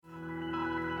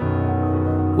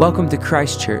Welcome to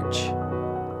Christ Church.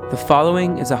 The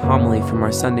following is a homily from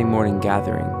our Sunday morning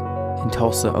gathering in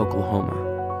Tulsa, Oklahoma.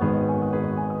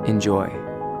 Enjoy.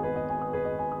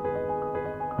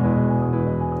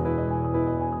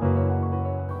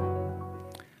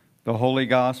 The Holy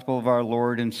Gospel of our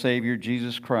Lord and Savior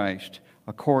Jesus Christ,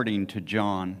 according to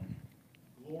John.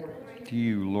 Glory to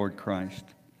you, Lord Christ.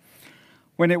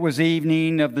 When it was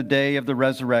evening of the day of the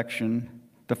resurrection,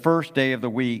 the first day of the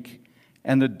week,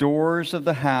 and the doors of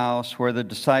the house where the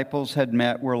disciples had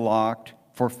met were locked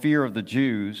for fear of the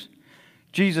Jews,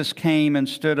 Jesus came and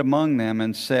stood among them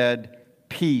and said,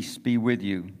 "Peace be with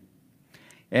you."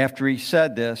 After he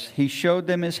said this, he showed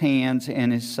them his hands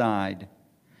and his side.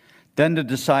 Then the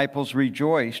disciples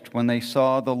rejoiced when they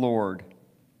saw the Lord.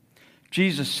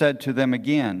 Jesus said to them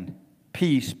again,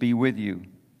 "Peace be with you.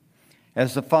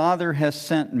 As the Father has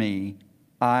sent me,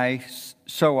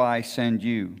 so I send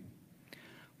you."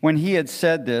 When he had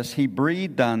said this, he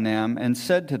breathed on them and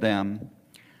said to them,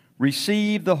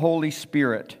 "Receive the Holy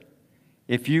Spirit.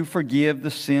 If you forgive the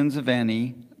sins of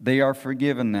any, they are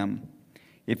forgiven them.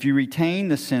 If you retain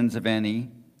the sins of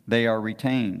any, they are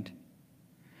retained."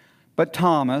 But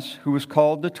Thomas, who was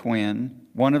called the Twin,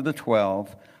 one of the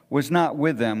 12, was not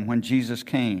with them when Jesus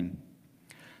came.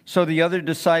 So the other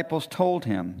disciples told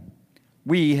him,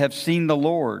 "We have seen the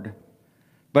Lord."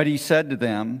 But he said to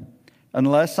them,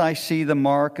 "Unless I see the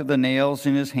mark of the nails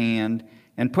in his hand,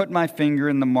 and put my finger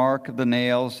in the mark of the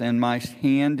nails and my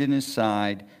hand in his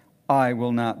side, I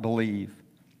will not believe."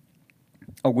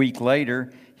 A week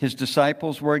later, his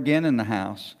disciples were again in the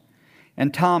house,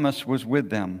 and Thomas was with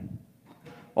them.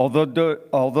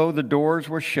 Although the doors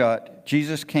were shut,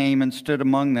 Jesus came and stood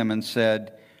among them and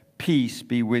said, "Peace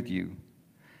be with you."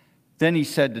 Then he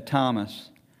said to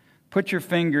Thomas, "Put your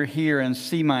finger here and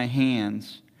see my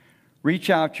hands.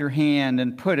 Reach out your hand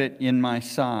and put it in my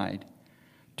side.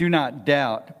 Do not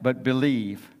doubt, but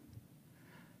believe."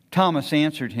 Thomas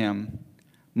answered him,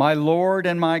 "My Lord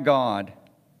and my God."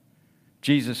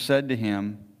 Jesus said to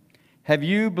him, "Have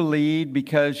you believed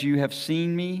because you have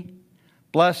seen me?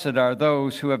 Blessed are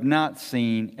those who have not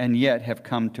seen and yet have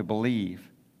come to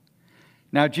believe."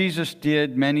 Now Jesus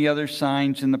did many other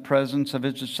signs in the presence of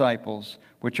his disciples,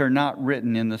 which are not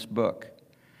written in this book.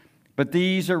 But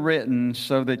these are written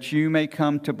so that you may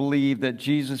come to believe that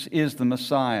Jesus is the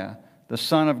Messiah, the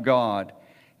Son of God,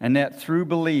 and that through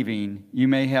believing you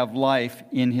may have life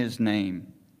in his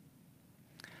name.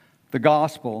 The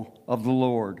Gospel of the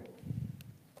Lord.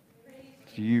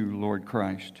 To you, Lord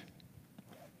Christ.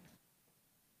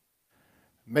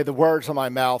 May the words of my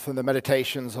mouth and the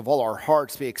meditations of all our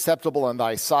hearts be acceptable in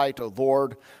thy sight, O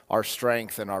Lord, our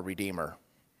strength and our Redeemer.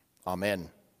 Amen.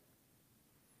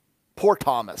 Poor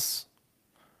Thomas.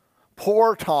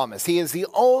 Poor Thomas. He is the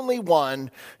only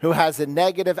one who has a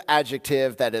negative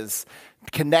adjective that is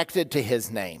connected to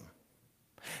his name.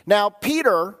 Now,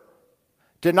 Peter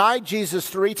denied Jesus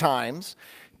 3 times.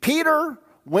 Peter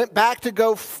went back to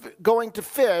going to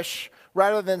fish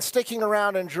rather than sticking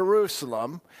around in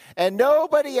Jerusalem. And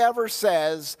nobody ever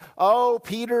says, "Oh,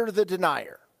 Peter the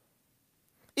denier."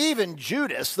 Even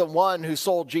Judas, the one who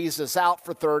sold Jesus out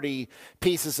for 30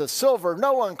 pieces of silver,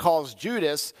 no one calls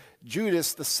Judas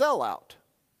the sellout.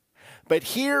 But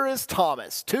here is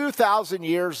Thomas, 2,000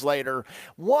 years later,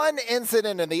 one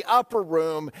incident in the upper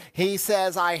room, he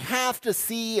says, "I have to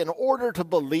see in order to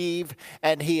believe,"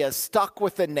 and he is stuck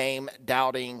with the name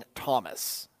Doubting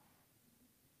Thomas.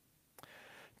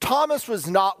 Thomas was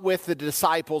not with the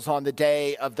disciples on the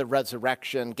day of the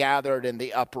resurrection, gathered in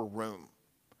the upper room.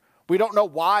 We don't know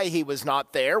why he was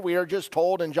not there. We are just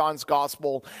told in John's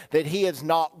gospel that he is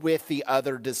not with the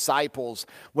other disciples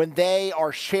when they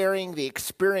are sharing the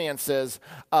experiences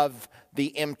of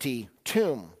the empty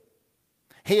tomb.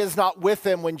 He is not with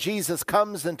them when Jesus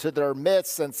comes into their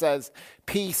midst and says,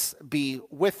 "Peace be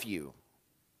with you."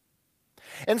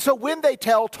 And so when they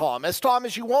tell Thomas,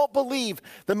 you won't believe,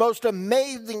 the most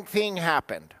amazing thing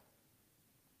happened.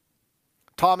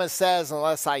 Thomas says,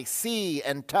 "Unless I see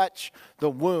and touch the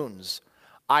wounds,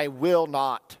 I will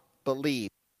not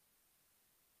believe."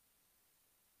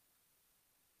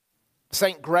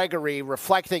 St. Gregory,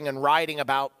 reflecting and writing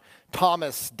about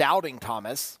Thomas, Doubting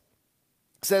Thomas,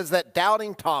 says that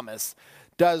Doubting Thomas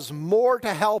does more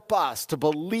to help us to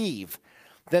believe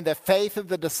than the faith of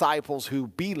the disciples who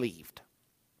believed.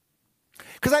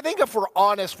 Because I think if we're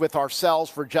honest with ourselves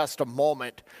for just a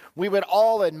moment, we would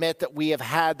all admit that we have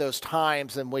had those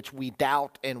times in which we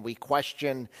doubt and we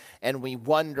question and we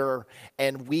wonder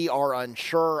and we are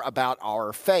unsure about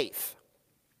our faith.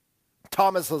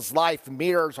 Thomas's life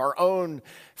mirrors our own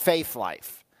faith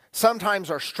life. Sometimes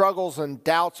our struggles and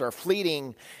doubts are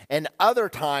fleeting, and other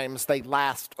times they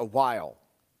last a while.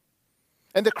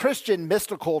 In the Christian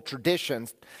mystical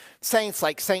traditions, saints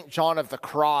like St. John of the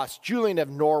Cross, Julian of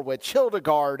Norwich,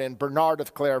 Hildegard, and Bernard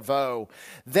of Clairvaux,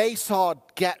 they saw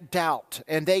doubt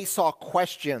and they saw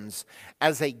questions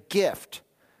as a gift.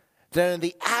 That in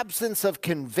the absence of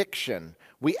conviction,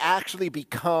 we actually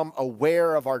become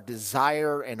aware of our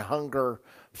desire and hunger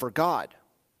for God.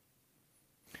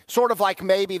 Sort of like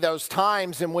maybe those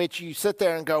times in which you sit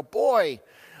there and go, boy,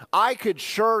 I could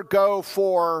sure go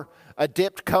for a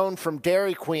dipped cone from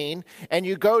Dairy Queen, and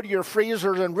you go to your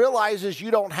freezers and realizes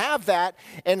you don't have that,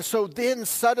 and so then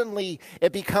suddenly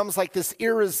it becomes like this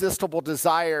irresistible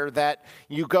desire that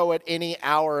you go at any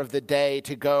hour of the day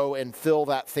to go and fill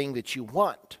that thing that you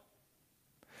want.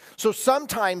 So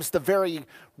sometimes the very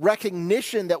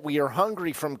recognition that we are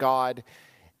hungry from God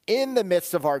in the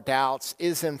midst of our doubts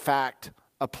is in fact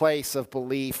a place of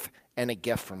belief and a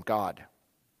gift from God.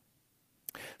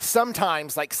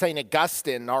 Sometimes, like St.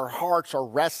 Augustine, our hearts are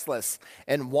restless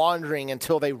and wandering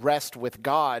until they rest with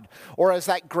God. Or as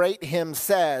that great hymn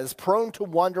says, prone to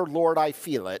wonder, Lord, I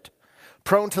feel it.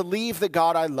 Prone to leave the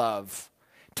God I love.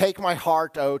 Take my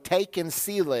heart, oh, take and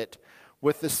seal it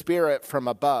with the Spirit from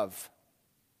above.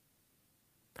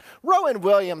 Rowan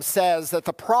Williams says that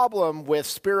the problem with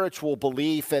spiritual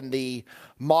belief in the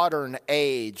modern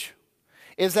age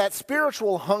is that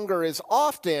spiritual hunger is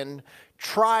often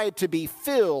tried to be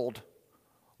filled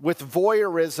with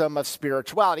voyeurism of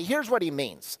spirituality. Here's what he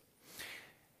means.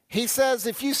 He says,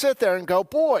 if you sit there and go,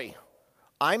 boy,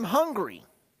 I'm hungry.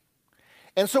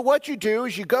 And so what you do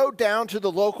is you go down to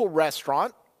the local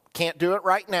restaurant. Can't do it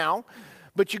right now.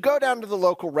 But you go down to the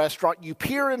local restaurant, you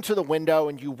peer into the window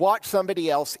and you watch somebody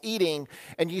else eating.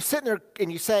 And you sit there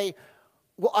and you say,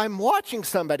 well, I'm watching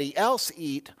somebody else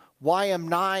eat. Why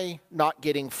am I not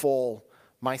getting full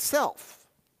myself?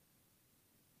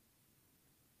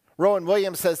 Rowan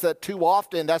Williams says that too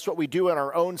often that's what we do in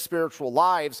our own spiritual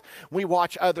lives. We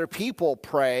watch other people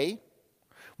pray.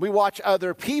 We watch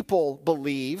other people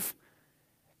believe.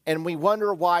 And we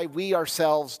wonder why we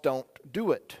ourselves don't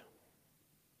do it.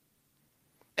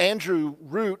 Andrew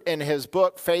Root, in his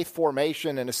book, Faith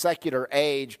Formation in a Secular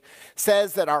Age,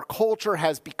 says that our culture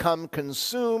has become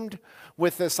consumed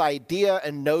with this idea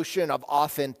and notion of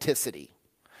authenticity.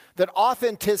 That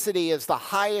authenticity is the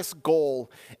highest goal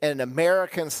in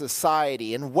American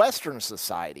society, in Western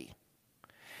society.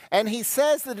 And he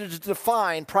says that it is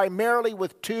defined primarily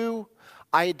with two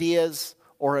ideas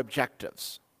or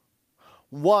objectives.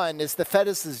 One is the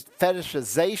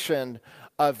fetishization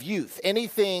of youth.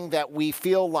 Anything that we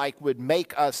feel like would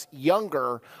make us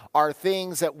younger are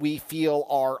things that we feel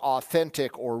are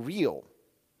authentic or real.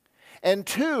 And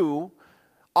two,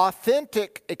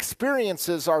 authentic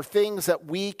experiences are things that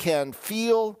we can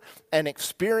feel and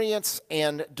experience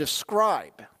and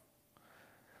describe.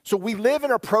 So we live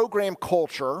in a program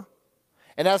culture,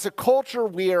 and as a culture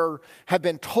we have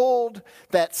been told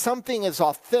that something is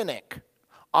authentic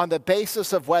on the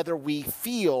basis of whether we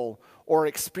feel or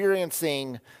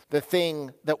experiencing the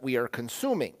thing that we are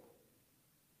consuming.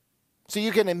 So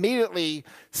you can immediately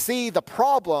see the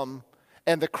problem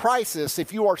and the crisis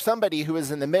if you are somebody who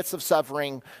is in the midst of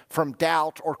suffering from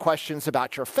doubt or questions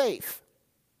about your faith.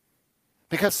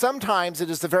 Because sometimes it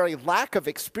is the very lack of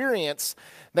experience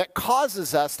that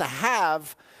causes us to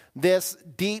have this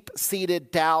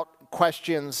deep-seated doubt,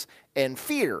 questions, and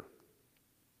fear.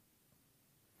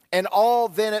 And all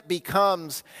then it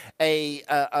becomes a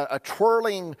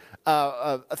twirling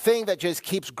a thing that just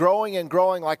keeps growing and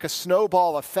growing like a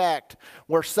snowball effect,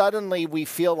 where suddenly we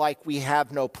feel like we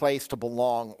have no place to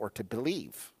belong or to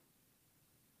believe.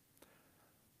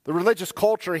 The religious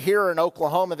culture here in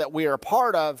Oklahoma that we are a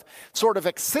part of sort of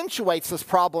accentuates this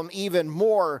problem even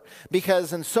more,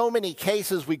 because in so many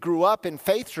cases we grew up in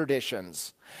faith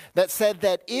traditions that said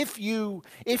that if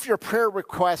your prayer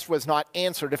request was not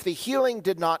answered, if the healing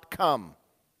did not come,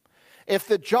 if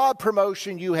the job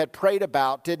promotion you had prayed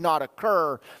about did not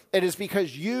occur, it is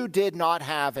because you did not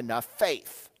have enough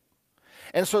faith.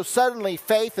 And so suddenly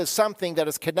faith is something that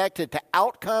is connected to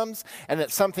outcomes, and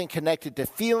it's something connected to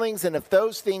feelings. And if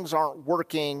those things aren't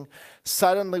working,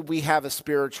 suddenly we have a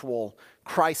spiritual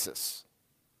crisis.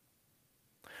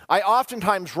 I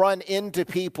oftentimes run into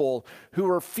people who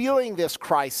are feeling this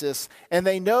crisis, and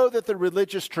they know that the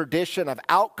religious tradition of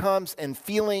outcomes and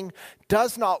feeling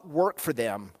does not work for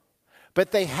them,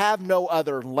 but they have no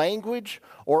other language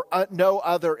or no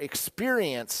other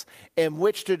experience in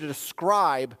which to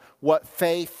describe what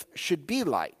faith should be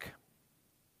like.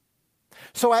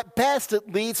 So at best,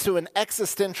 it leads to an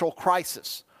existential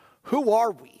crisis. Who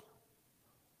are we?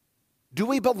 Do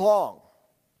we belong?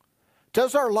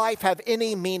 Does our life have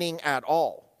any meaning at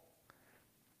all?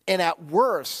 And at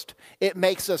worst, it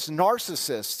makes us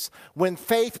narcissists when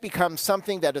faith becomes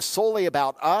something that is solely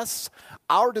about us,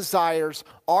 our desires,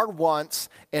 our wants,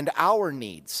 and our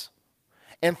needs.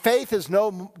 And faith is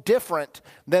no different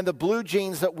than the blue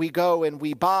jeans that we go and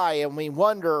we buy, and we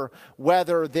wonder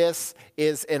whether this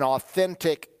is an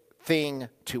authentic thing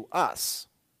to us.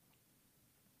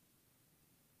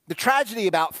 The tragedy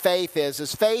about faith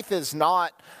is faith is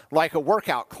not like a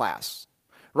workout class,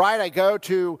 right? I go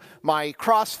to my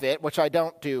CrossFit, which I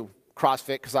don't do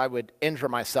CrossFit because I would injure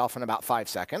myself in about 5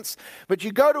 seconds. But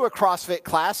you go to a CrossFit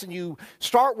class and you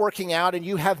start working out and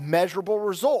you have measurable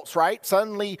results, right?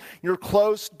 Suddenly your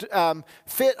clothes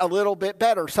fit a little bit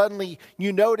better. Suddenly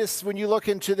you notice when you look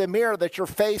into the mirror that your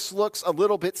face looks a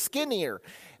little bit skinnier.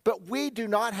 But we do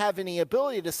not have any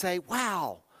ability to say,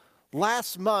 wow,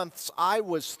 last month I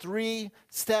was 3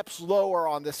 steps lower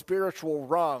on the spiritual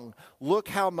rung. Look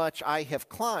how much I have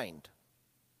climbed.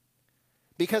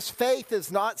 Because faith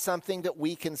is not something that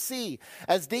we can see.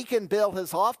 As Deacon Bill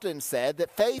has often said,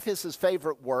 that faith is his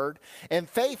favorite word, and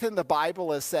faith in the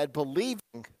Bible is said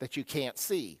believing that you can't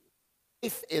see.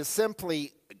 Faith is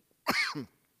simply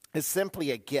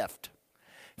a gift.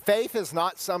 Faith is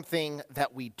not something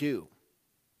that we do.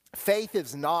 Faith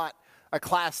is not a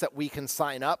class that we can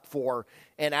sign up for,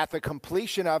 and at the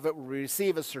completion of it, we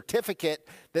receive a certificate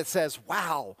that says,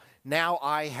 wow, now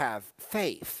I have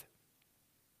faith.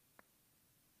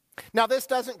 Now, this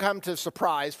doesn't come to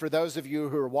surprise for those of you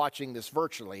who are watching this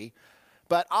virtually,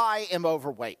 but I am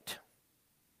overweight.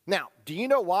 Now, do you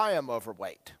know why I'm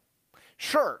overweight?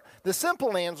 Sure, the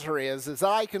simple answer is that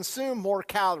I consume more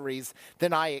calories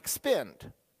than I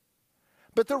expend.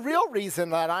 But the real reason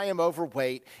that I am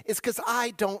overweight is because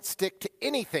I don't stick to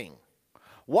anything.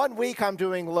 1 week I'm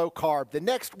doing low carb. The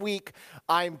next week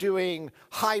I'm doing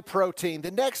high protein.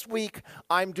 The next week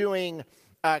I'm doing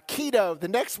keto. The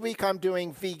next week I'm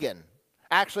doing vegan.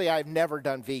 Actually, I've never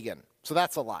done vegan, so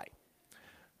that's a lie.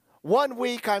 1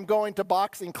 week I'm going to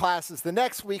boxing classes. The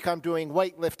next week I'm doing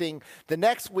weightlifting. The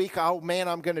next week, oh man,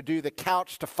 I'm going to do the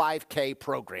Couch to 5K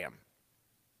program.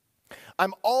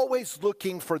 I'm always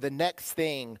looking for the next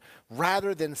thing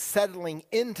rather than settling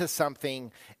into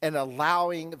something and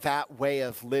allowing that way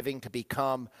of living to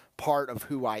become part of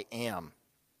who I am.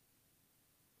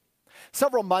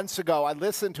 Several months ago, I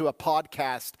listened to a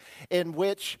podcast in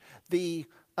which the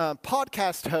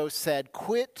podcast host said,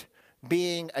 quit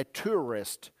being a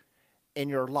tourist in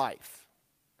your life.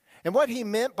 And what he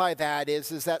meant by that is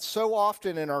that so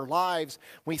often in our lives,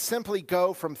 we simply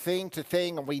go from thing to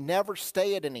thing and we never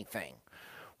stay at anything.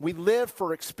 We live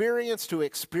for experience to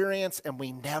experience and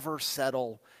we never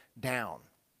settle down.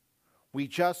 We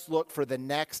just look for the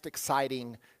next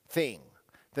exciting thing,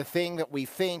 the thing that we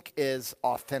think is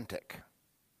authentic.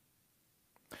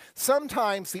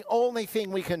 Sometimes the only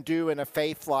thing we can do in a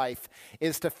faith life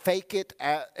is to fake it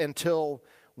until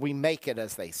we make it,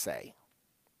 as they say.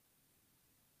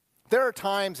 There are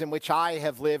times in which I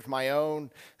have lived my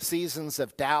own seasons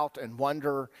of doubt and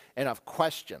wonder and of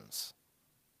questions.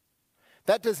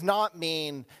 That does not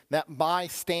mean that my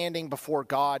standing before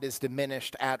God is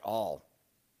diminished at all.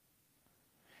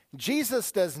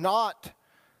 Jesus does not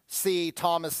see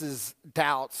Thomas's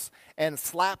doubts and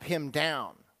slap him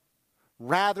down.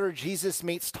 Rather, Jesus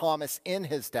meets Thomas in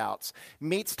his doubts,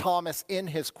 meets Thomas in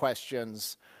his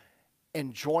questions,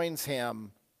 and joins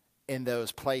him in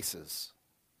those places.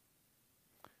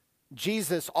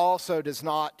 Jesus also does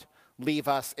not leave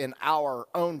us in our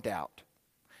own doubt.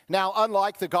 Now,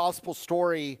 unlike the gospel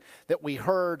story that we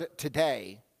heard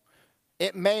today,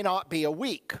 it may not be a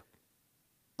week,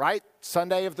 right?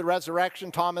 Sunday of the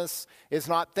resurrection, Thomas is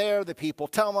not there. The people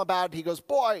tell him about it. He goes,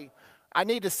 boy, I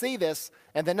need to see this.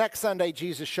 And the next Sunday,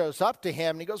 Jesus shows up to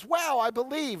him and he goes, wow, I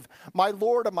believe my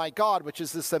Lord and my God, which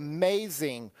is this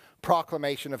amazing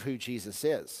proclamation of who Jesus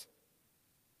is.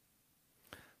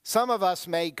 Some of us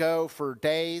may go for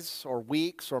days or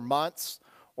weeks or months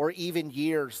or even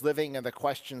years living in the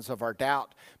questions of our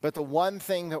doubt. But the one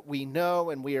thing that we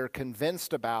know and we are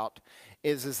convinced about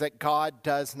is that God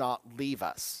does not leave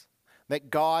us, that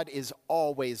God is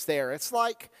always there. It's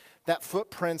like that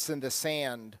Footprints in the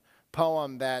Sand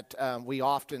poem that we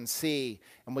often see,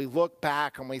 and we look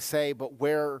back and we say, but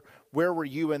where were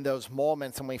you in those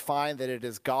moments? And we find that it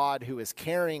is God who is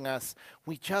carrying us.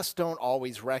 We just don't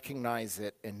always recognize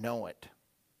it and know it.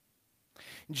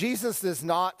 Jesus does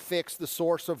not fix the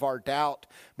source of our doubt,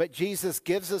 but Jesus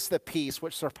gives us the peace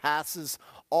which surpasses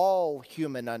all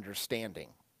human understanding.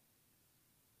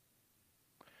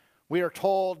 We are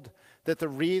told that the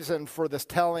reason for this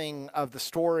telling of the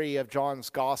story of John's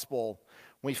gospel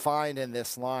we find in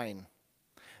this line,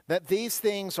 that these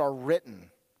things are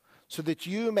written so that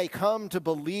you may come to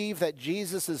believe that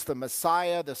Jesus is the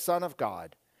Messiah, the Son of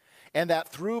God, and that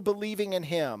through believing in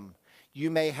him, you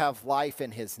may have life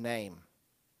in his name.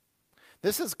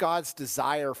 This is God's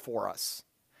desire for us,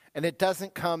 and it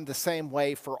doesn't come the same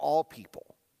way for all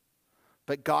people,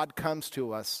 but God comes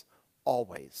to us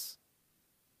always.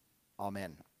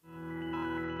 Amen.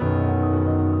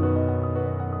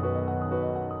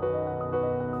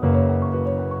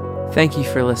 Thank you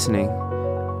for listening.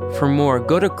 For more,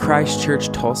 go to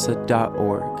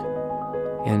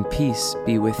christchurchtulsa.org, and peace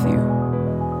be with you.